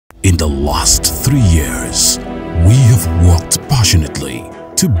In the last 3 years, we have worked passionately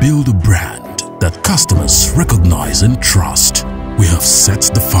to build a brand that customers recognize and trust. We have set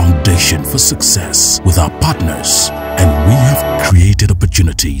the foundation for success with our partners, and we have created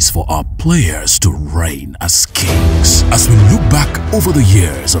opportunities for our players to reign as kings. As we look back over the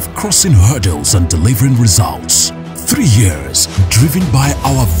years of crossing hurdles and delivering results, 3 years driven by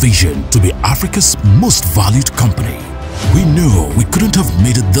our vision to be Africa's most valued company, we know we couldn't have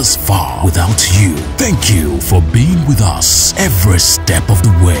made it this far without you. Thank you for being with us every step of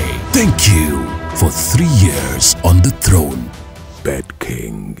the way. Thank you for 3 years on the throne.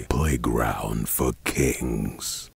 BetKing, playground for kings.